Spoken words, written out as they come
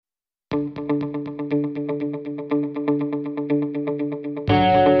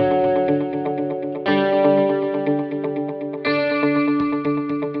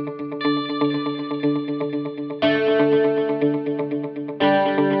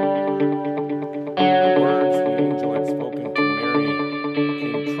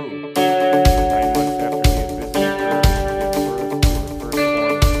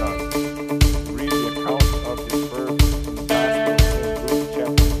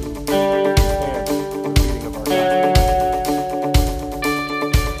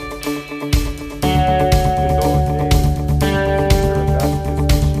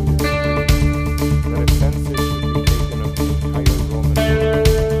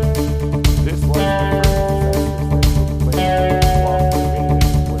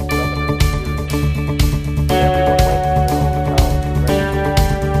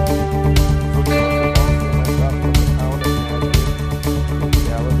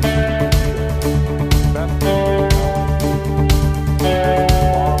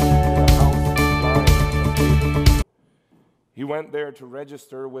there to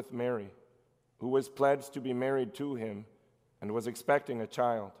register with Mary, who was pledged to be married to him and was expecting a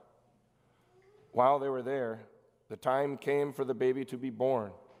child. While they were there, the time came for the baby to be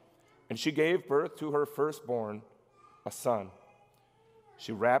born, and she gave birth to her firstborn, a son.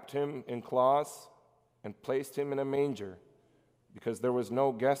 She wrapped him in cloths and placed him in a manger because there was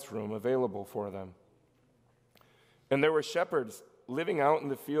no guest room available for them. And there were shepherds living out in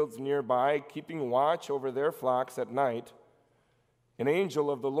the fields nearby, keeping watch over their flocks at night. An angel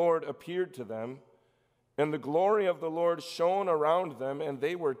of the Lord appeared to them, and the glory of the Lord shone around them, and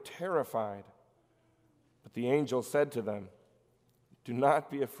they were terrified. But the angel said to them, "Do not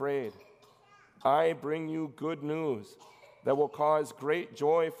be afraid. I bring you good news that will cause great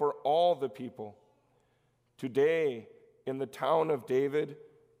joy for all the people. Today, in the town of David,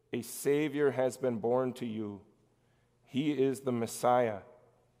 a Savior has been born to you. He is the Messiah,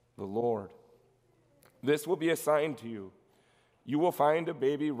 the Lord. This will be a sign to you. You will find a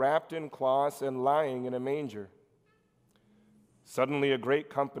baby wrapped in cloths and lying in a manger." Suddenly, a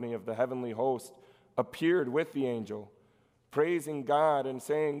great company of the heavenly host appeared with the angel, praising God and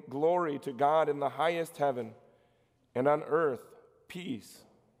saying, "Glory to God in the highest heaven, and on earth peace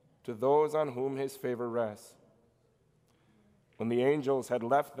to those on whom his favor rests." When the angels had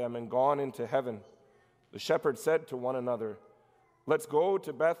left them and gone into heaven, the shepherds said to one another, "Let's go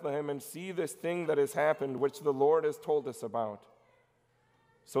to Bethlehem and see this thing that has happened, which the Lord has told us about."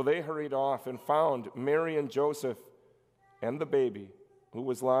 So they hurried off and found Mary and Joseph and the baby who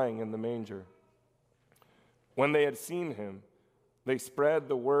was lying in the manger. When they had seen him, they spread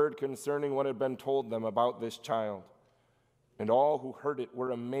the word concerning what had been told them about this child. And all who heard it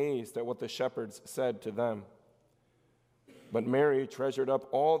were amazed at what the shepherds said to them. But Mary treasured up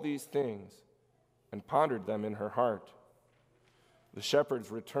all these things and pondered them in her heart. The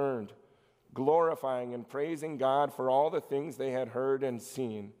shepherds returned, glorifying and praising God for all the things they had heard and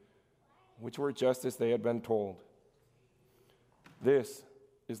seen, which were just as they had been told. This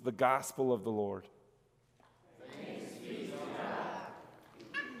is the gospel of the Lord. Thanks be to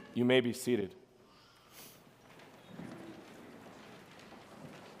God. You may be seated.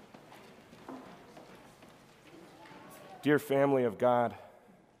 Dear family of God,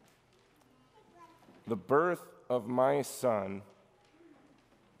 the birth of my son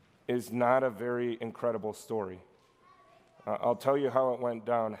is not a very incredible story. I'll tell you how it went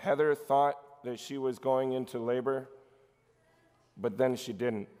down. Heather thought that she was going into labor, but then she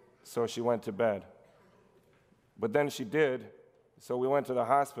didn't, so she went to bed. But then she did, so we went to the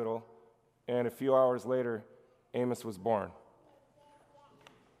hospital, and a few hours later, Amos was born.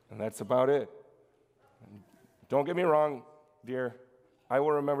 And that's about it. Don't get me wrong, dear. I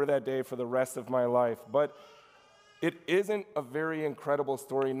will remember that day for the rest of my life. But it isn't a very incredible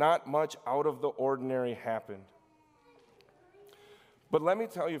story. Not much out of the ordinary happened. But let me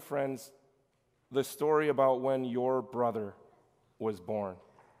tell you, friends, the story about when your brother was born.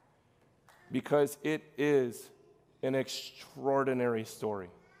 Because it is an extraordinary story.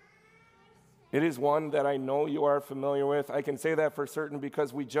 It is one that I know you are familiar with. I can say that for certain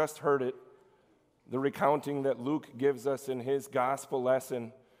because we just heard it. The recounting that Luke gives us in his gospel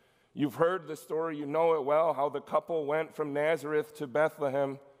lesson. You've heard the story, you know it well, how the couple went from Nazareth to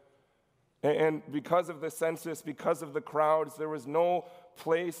Bethlehem. And because of the census, because of the crowds, there was no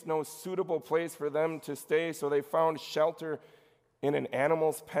place, no suitable place for them to stay, so they found shelter in an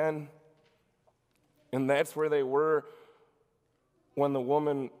animal's pen. And that's where they were when the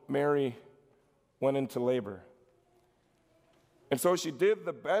woman, Mary, went into labor. And so she did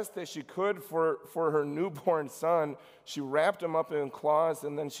the best that she could for her newborn son. She wrapped him up in cloths,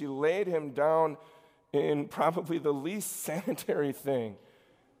 and then she laid him down in probably the least sanitary thing,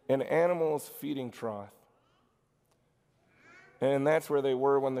 an animal's feeding trough. And that's where they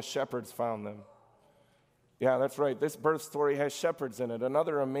were when the shepherds found them. Yeah, that's right. This birth story has shepherds in it,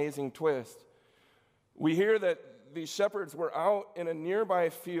 another amazing twist. We hear that these shepherds were out in a nearby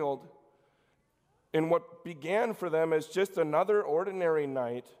field in what began for them as just another ordinary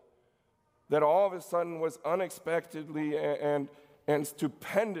night that all of a sudden was unexpectedly and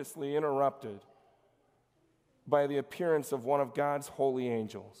stupendously interrupted by the appearance of one of God's holy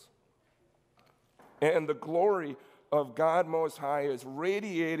angels. And the glory of God Most High is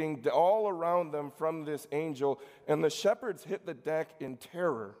radiating all around them from this angel, and the shepherds hit the deck in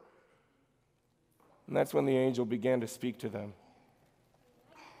terror. And that's when the angel began to speak to them.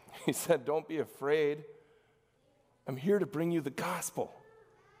 He said, "Don't be afraid. I'm here to bring you the gospel.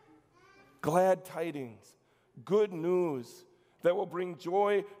 Glad tidings, good news that will bring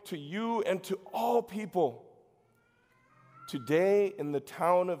joy to you and to all people. Today in the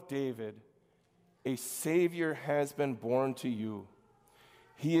town of David, a Savior has been born to you.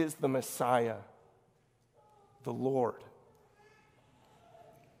 He is the Messiah, the Lord."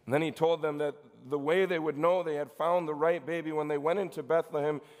 And then he told them that the way they would know they had found the right baby when they went into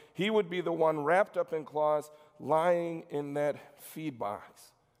Bethlehem, he would be the one wrapped up in cloths, lying in that feed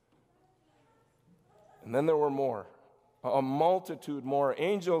box. And then there were more, a multitude more.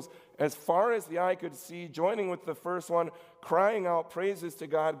 Angels, as far as the eye could see, joining with the first one, crying out praises to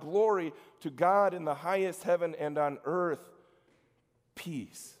God, glory to God in the highest heaven, and on earth,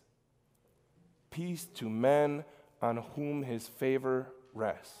 peace. Peace to men on whom his favor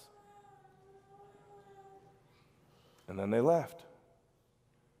rests. And then they left.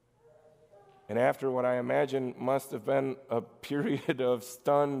 And after what I imagine must have been a period of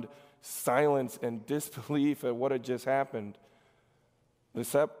stunned silence and disbelief at what had just happened, the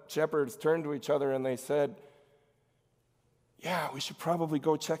shepherds turned to each other and they said, "Yeah, we should probably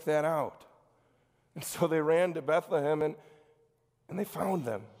go check that out." And so they ran to Bethlehem and they found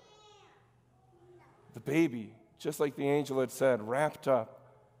them. The baby, just like the angel had said, wrapped up,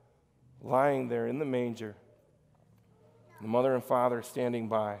 lying there in the manger. The mother and father standing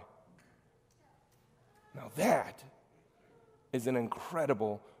by. Now that is an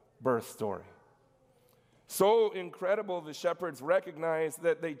incredible birth story. So incredible, the shepherds recognized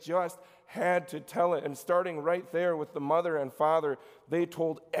that they just had to tell it. And starting right there with the mother and father, they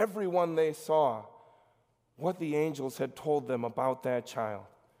told everyone they saw what the angels had told them about that child.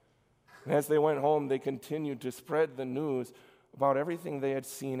 And as they went home, they continued to spread the news about everything they had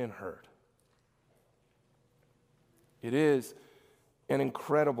seen and heard. It is an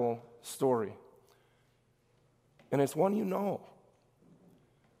incredible story. And it's one you know.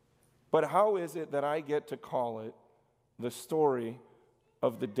 But how is it that I get to call it the story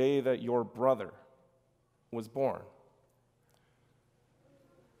of the day that your brother was born?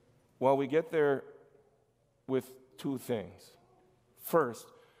 Well, we get there with two things. First,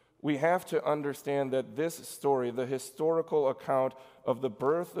 we have to understand that this story, the historical account of the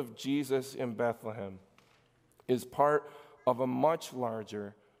birth of Jesus in Bethlehem, is part of a much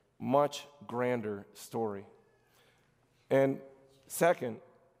larger, much grander story. And second,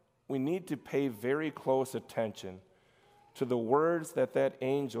 we need to pay very close attention to the words that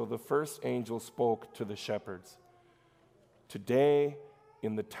angel, the first angel, spoke to the shepherds. Today,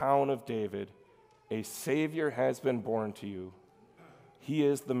 in the town of David, a Savior has been born to you. He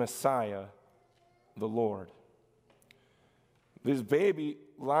is the Messiah, the Lord. This baby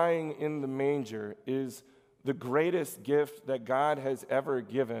lying in the manger is the greatest gift that God has ever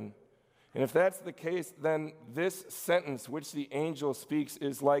given. And if that's the case, then this sentence which the angel speaks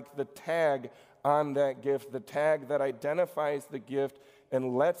is like the tag on that gift, the tag that identifies the gift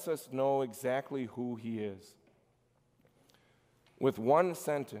and lets us know exactly who he is. With one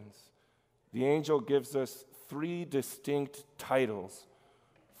sentence, the angel gives us 3 distinct titles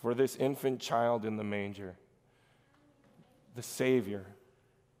for this infant child in the manger: the Savior,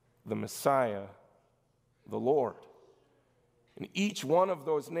 the Messiah, the Lord. And each one of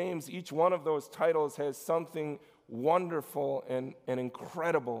those names, each one of those titles has something wonderful and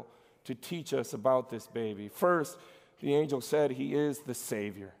incredible to teach us about this baby. First, the angel said he is the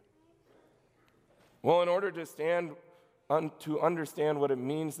Savior. Well, in order to understand what it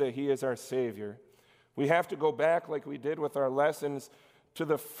means that he is our Savior, we have to go back, like we did with our lessons, to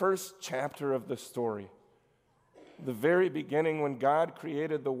the first chapter of the story. The very beginning when God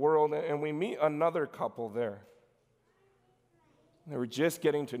created the world, and we meet another couple there. They were just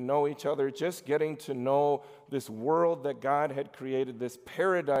getting to know each other, just getting to know this world that God had created, this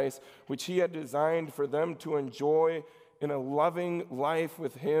paradise which He had designed for them to enjoy in a loving life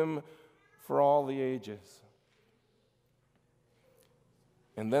with Him for all the ages.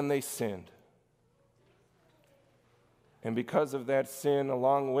 And then they sinned. And because of that sin,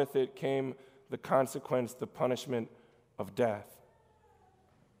 along with it came the consequence, the punishment of death.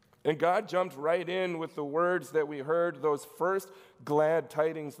 And God jumped right in with the words that we heard, those first glad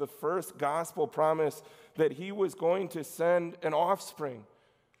tidings, the first gospel promise that He was going to send an offspring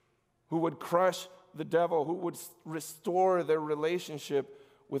who would crush the devil, who would restore their relationship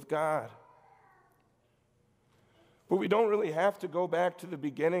with God. But we don't really have to go back to the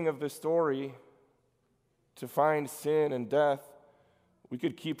beginning of the story to find sin and death. We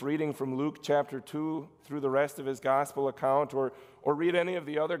could keep reading from Luke chapter 2 through the rest of his gospel account, or read any of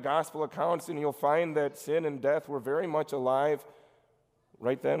the other gospel accounts, and you'll find that sin and death were very much alive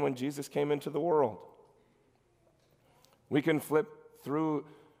right then when Jesus came into the world. We can flip through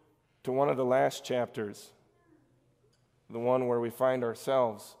to one of the last chapters, the one where we find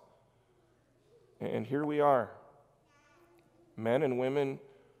ourselves. And here we are, men and women,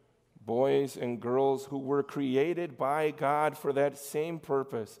 boys and girls who were created by God for that same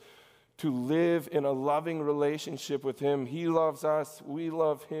purpose, to live in a loving relationship with Him. He loves us, we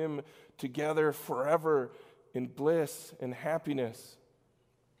love Him, together forever in bliss and happiness.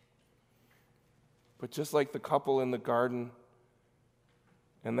 But just like the couple in the garden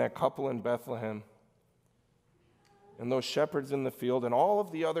and that couple in Bethlehem and those shepherds in the field and all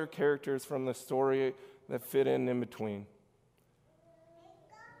of the other characters from the story that fit in between,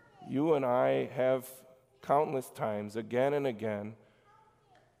 you and I have countless times, again and again,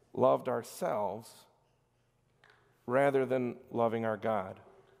 loved ourselves rather than loving our God.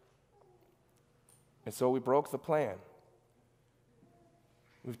 And so we broke the plan.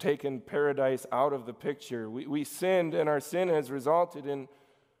 We've taken paradise out of the picture. We sinned, and our sin has resulted in,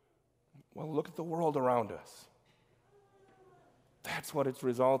 well, look at the world around us. That's what it's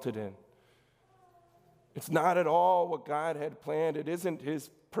resulted in. It's not at all what God had planned. It isn't His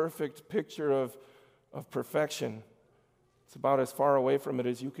perfect picture of perfection. It's about as far away from it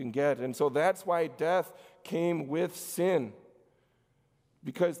as you can get. And so that's why death came with sin.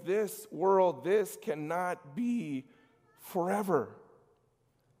 Because this world, this cannot be forever.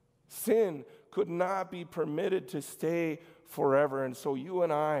 Sin could not be permitted to stay forever. And so you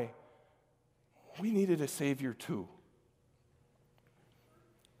and I, we needed a Savior too.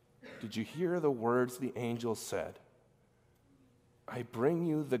 Did you hear the words the angel said? I bring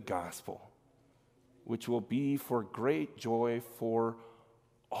you the gospel, which will be for great joy for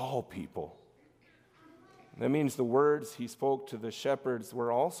all people. That means the words He spoke to the shepherds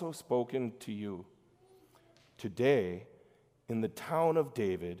were also spoken to you. Today, in the town of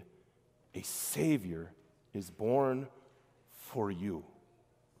David, a Savior is born for you.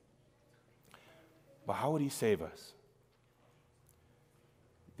 But how would He save us?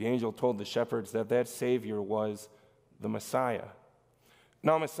 The angel told the shepherds that Savior was the Messiah.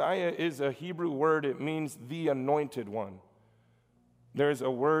 Now, Messiah is a Hebrew word. It means the anointed one. There's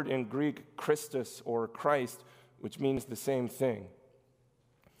a word in Greek, Christus or Christ, which means the same thing.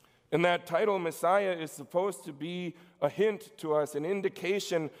 And that title, Messiah, is supposed to be a hint to us, an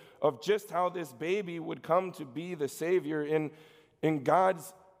indication of just how this baby would come to be the Savior. In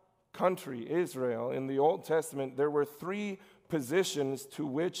God's country, Israel, in the Old Testament, there were 3 positions to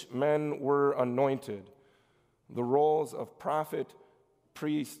which men were anointed: the roles of prophet,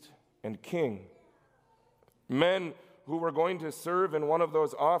 priest, and king. Men who were going to serve in one of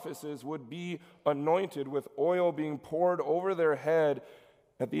those offices would be anointed with oil being poured over their head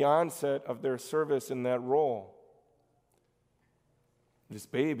at the onset of their service in that role. This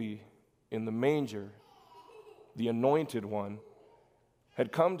baby in the manger, the anointed one,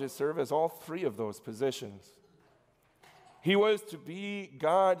 had come to serve as all 3 of those positions. He was to be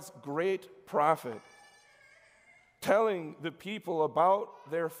God's great prophet, telling the people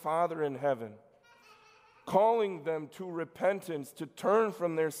about their Father in heaven, calling them to repentance, to turn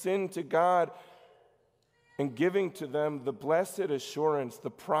from their sin to God, and giving to them the blessed assurance,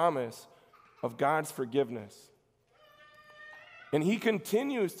 the promise of God's forgiveness. And He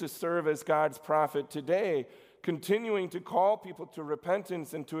continues to serve as God's prophet today, continuing to call people to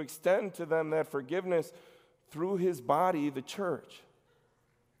repentance and to extend to them that forgiveness through His body, the church.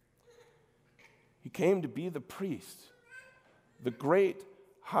 He came to be the priest, the great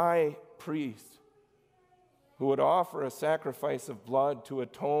high priest, who would offer a sacrifice of blood to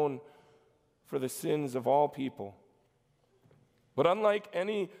atone for the sins of all people. But unlike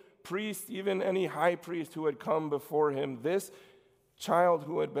any priest, even any high priest who had come before Him, this child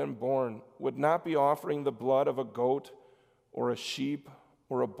who had been born would not be offering the blood of a goat or a sheep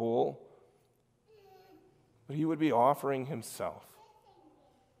or a bull, but he would be offering himself.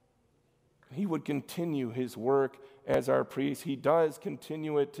 He would continue his work as our priest. He does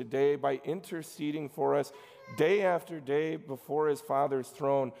continue it today by interceding for us day after day before his Father's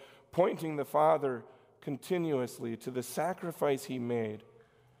throne, pointing the Father continuously to the sacrifice he made,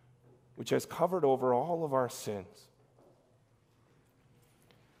 which has covered over all of our sins.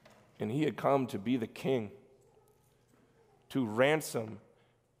 And he had come to be the king, to ransom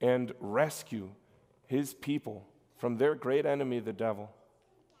and rescue his people from their great enemy, the devil,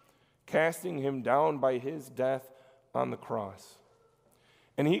 casting him down by his death on the cross.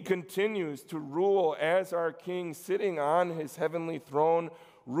 And he continues to rule as our king, sitting on his heavenly throne,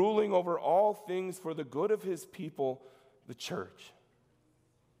 ruling over all things for the good of his people, the church.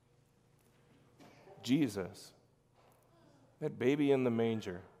 Jesus, that baby in the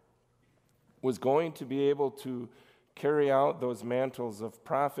manger, was going to be able to carry out those mantles of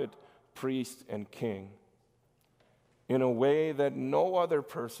prophet, priest, and king in a way that no other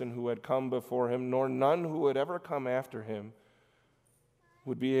person who had come before him, nor none who would ever come after him,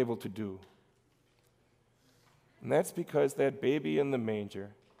 would be able to do. And that's because that baby in the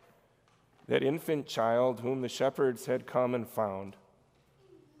manger, that infant child whom the shepherds had come and found,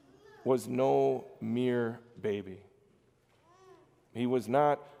 was no mere baby. He was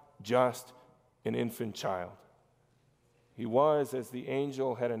not just an infant child. He was, as the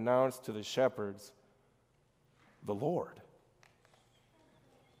angel had announced to the shepherds, the Lord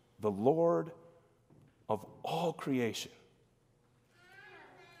of all creation,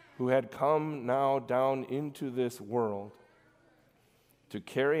 who had come now down into this world to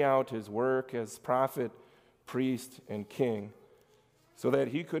carry out his work as prophet, priest, and king, so that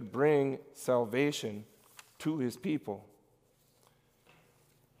he could bring salvation to his people.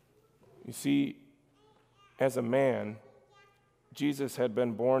 You see, as a man, Jesus had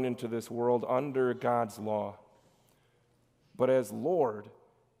been born into this world under God's law. But as Lord,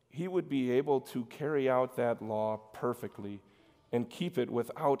 he would be able to carry out that law perfectly and keep it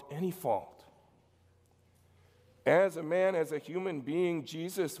without any fault. As a man, as a human being,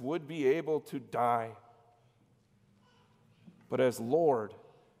 Jesus would be able to die. But as Lord,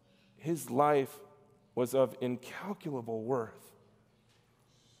 his life was of incalculable worth.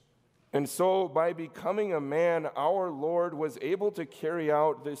 And so, by becoming a man, our Lord was able to carry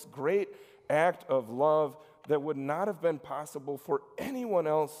out this great act of love that would not have been possible for anyone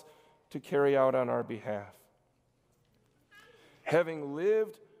else to carry out on our behalf. Having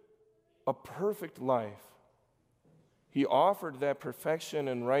lived a perfect life, he offered that perfection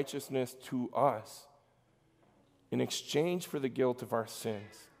and righteousness to us in exchange for the guilt of our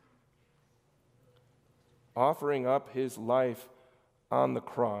sins, offering up his life on the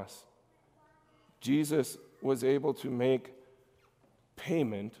cross. Jesus was able to make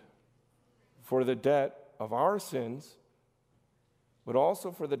payment for the debt of our sins, but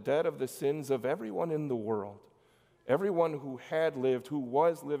also for the debt of the sins of everyone in the world, everyone who had lived, who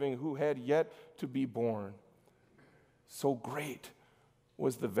was living, who had yet to be born. So great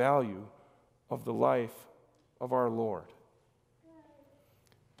was the value of the life of our Lord.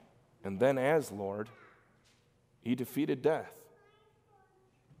 And then as Lord, he defeated death.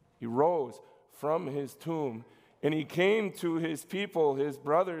 He rose from his tomb, and he came to his people, his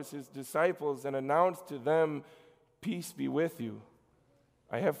brothers, his disciples, and announced to them, "Peace be with you.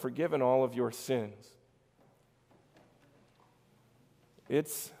 I have forgiven all of your sins."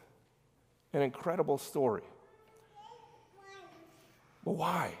 It's an incredible story. But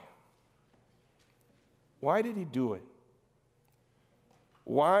why? Why did he do it?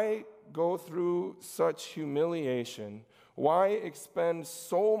 Why go through such humiliation? Why expend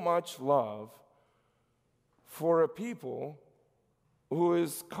so much love for a people who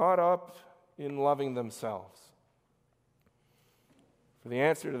is caught up in loving themselves? For the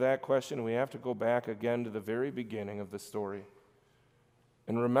answer to that question, we have to go back again to the very beginning of the story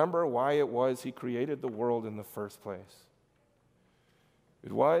and remember why it was he created the world in the first place.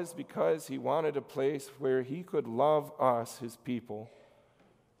 It was because he wanted a place where he could love us, his people,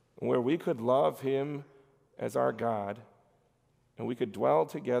 and where we could love him as our God, and we could dwell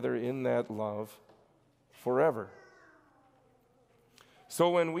together in that love forever.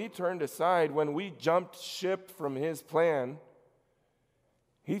 So when we turned aside, when we jumped ship from his plan,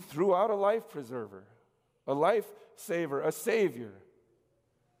 he threw out a life preserver, a life saver, a Savior.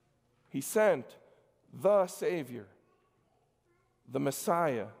 He sent the Savior, the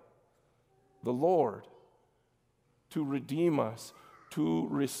Messiah, the Lord, to redeem us, to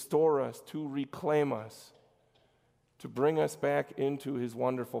restore us, to reclaim us, to bring us back into his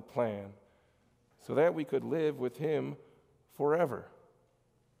wonderful plan so that we could live with him forever.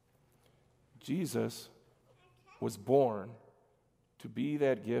 Jesus was born to be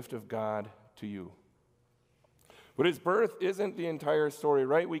that gift of God to you. But his birth isn't the entire story,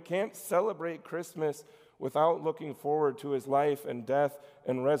 right? We can't celebrate Christmas without looking forward to his life and death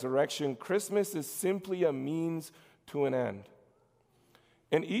and resurrection. Christmas is simply a means to an end.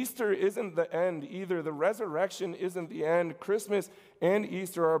 And Easter isn't the end either. The resurrection isn't the end. Christmas and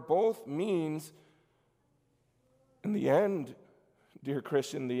Easter are both means. And the end, dear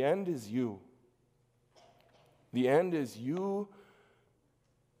Christian, the end is you. The end is you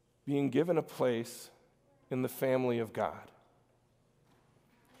being given a place in the family of God.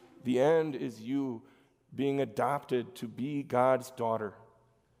 The end is you being adopted to be God's daughter,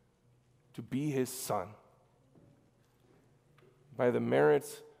 to be his son. By the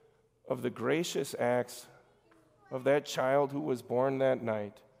merits of the gracious acts of that child who was born that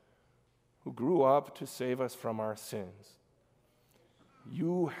night, who grew up to save us from our sins.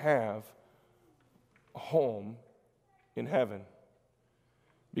 You have a home in heaven.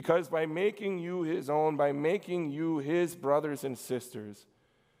 Because by making you his own, by making you his brothers and sisters,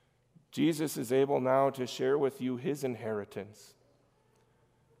 Jesus is able now to share with you his inheritance.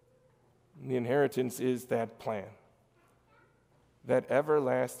 And the inheritance is that plan, that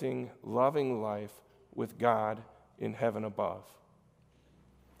everlasting, loving life with God in heaven above.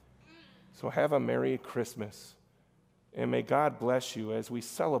 So have a Merry Christmas, and may God bless you as we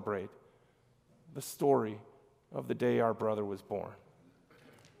celebrate the story of the day our brother was born.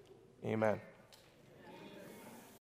 Amen.